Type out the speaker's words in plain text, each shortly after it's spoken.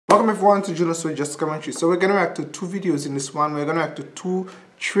Welcome everyone to Junosuede Just Commentary. So we're gonna react to two videos in this one. We're gonna react to two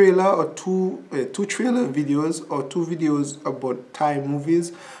trailer videos or two videos about Thai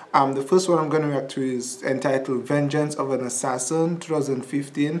movies. The first one I'm gonna react to is entitled Vengeance of an Assassin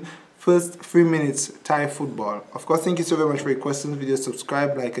 2015. First 3 minutes Thai football. Of course, thank you so very much for your questions, videos,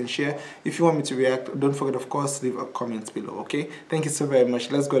 subscribe, like and share. If you want me to react, don't forget of course leave a comment below, okay? Thank you so very much.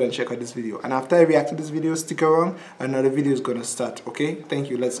 Let's go ahead and check out this video. And after I react to this video, stick around, another video is gonna start, okay?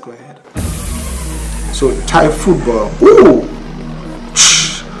 Thank you, let's go ahead. So Thai football. Ooh!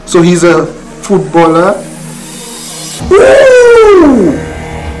 So he's a footballer. Ooh!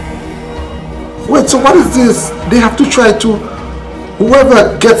 Wait, so what is this? They have to try to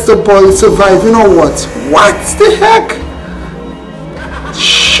whoever gets the ball survive, you know what? What the heck?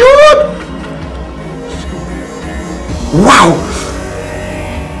 Shoot! Wow!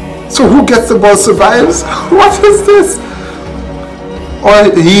 So who gets the ball survives? What is this? Or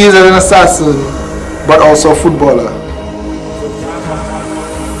he is an assassin, but also a footballer.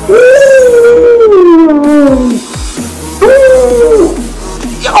 Ooh! Ooh!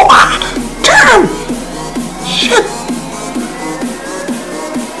 Yo! Damn! Shit!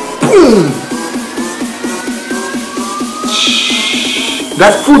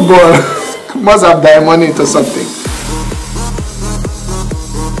 That football must have diamond it or something.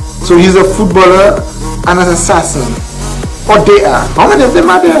 So he's a footballer and an assassin. Or they are. How many of them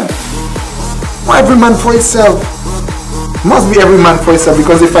are there? Why every man for himself? Must be every man for himself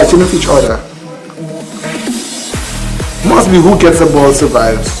because they fight with each other. Must be who gets the ball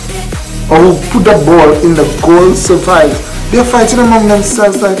survives. Or who put the ball in the goal survives. They're fighting among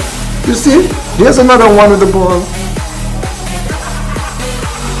themselves like, you see? There's another one with the ball.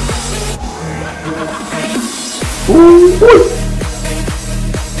 Ooh, ooh.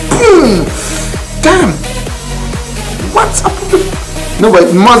 Damn! What's up with the... No, but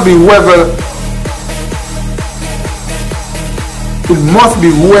it must be whoever... It must be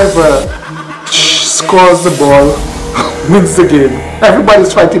whoever scores the ball wins the game.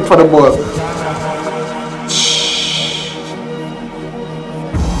 Everybody's fighting for the ball.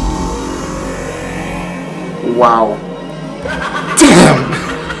 Wow. Damn.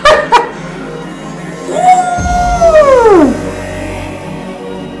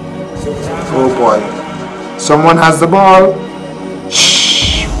 Oh boy. Someone has the ball.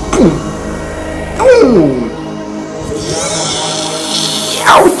 Boom. Boom.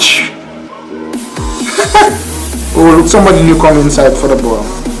 Ouch. Oh, look, somebody new come inside for the ball.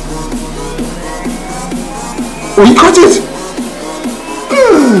 Oh, he caught it.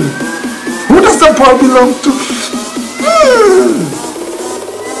 Who does the ball belong to?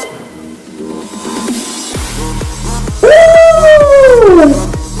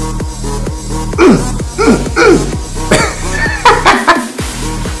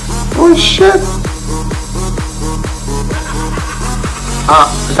 Oh shit. Ah,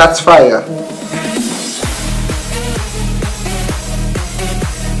 that's fire.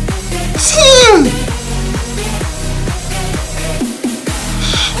 See?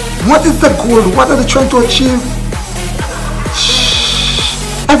 What is the goal? What are they trying to achieve?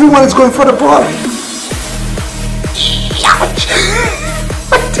 Everyone is going for the ball. Ouch.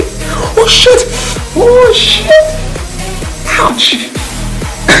 Oh shit. Oh shit. Ouch.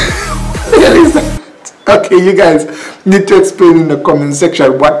 What the hell is that? Okay, you guys need to explain in the comment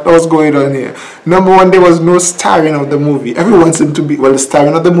section what was going on here. Number one, there was no starring of the movie. Everyone seemed to be, well, the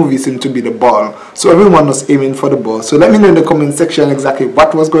starring of the movie seemed to be the ball. So everyone was aiming for the ball. So let me know in the comment section exactly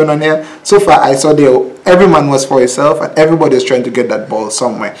what was going on here. So far, I saw everyone was for himself and everybody is trying to get that ball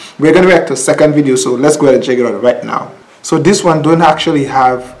somewhere. We're going to react to a second video, so let's go ahead and check it out right now. So this one don't actually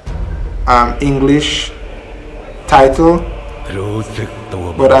have English title,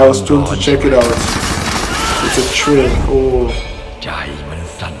 but I was told to check it out. It's a trailer. Oh.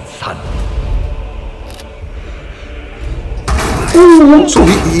 Ooh, so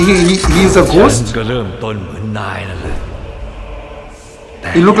he's a ghost?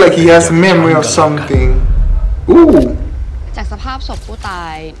 He looked like he has memory of something. Ooh. จากสภาพศพผู้ตา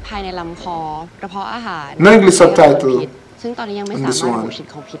ยภายในลำคอกระเพาะอาหาร No English subtitle. ซึ่งตอนนี้ยังไม่สามารถระบุชนิด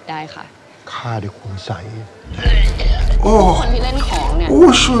ของพิษได้ค่ะ ฆ่าด้วยคุณใส คนที่เล่นของเนี่ย Oh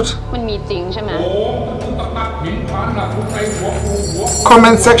shoot. มันมีจริงใช่ไหม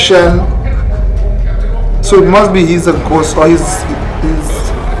Comment section. So it must be he's a ghost or he's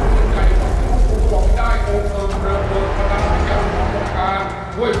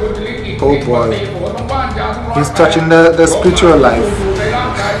oh boy. He's touching the spiritual life.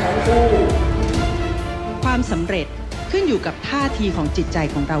 ความสำเร็จขึ้นอยู่กับท่าทีของจิตใจ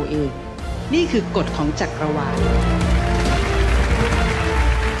ของเราเอง นี่คือกฎของจักรวาล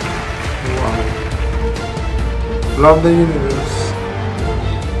Love the universe.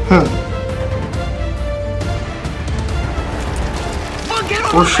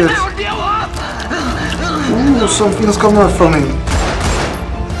 Oh shit. Ooh, something's coming out from him.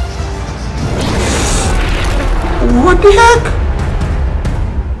 What the heck?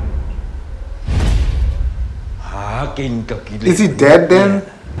 Is he dead then?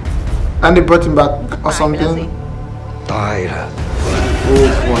 And they brought him back or something? Oh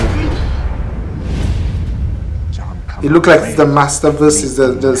boy. It looked like it's the master versus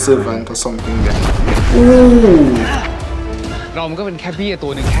the servant or something there. Ooh.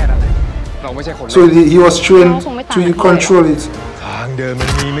 So he was trained to control it.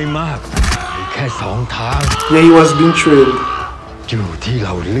 Yeah, he was being trained.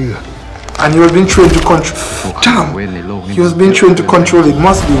 And he was being trained to control. Damn! He was being trained to control it,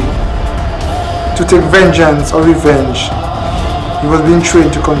 must be. To take vengeance or revenge. He was being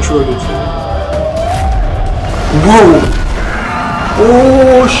trained to control it. Whoa!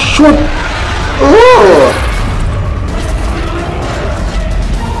 Oh, shit! Oh!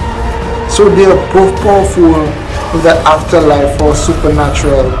 So they are both powerful with that afterlife or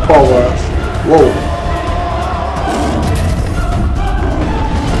supernatural power. Whoa.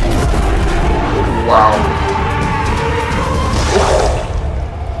 Wow.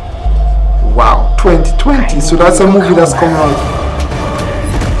 Wow. 2020. So that's a movie that's coming out.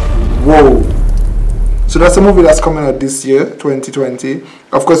 Whoa. So that's a movie that's coming out this year, 2020.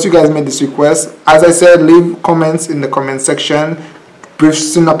 Of course, you guys made this request. As I said, leave comments in the comment section. Brief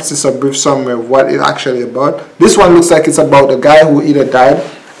synopsis or brief summary of what it's actually about. This one looks like it's about a guy who either died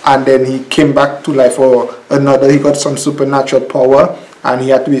and then he came back to life, or another, he got some supernatural power and he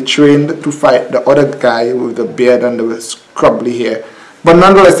had to be trained to fight the other guy with the beard and the scrubbly hair. But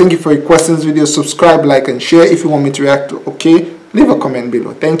nonetheless, thank you for requesting this video. Subscribe, like, and share if you want me to react to. Okay, leave a comment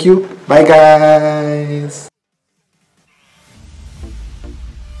below. Thank you. Bye, guys.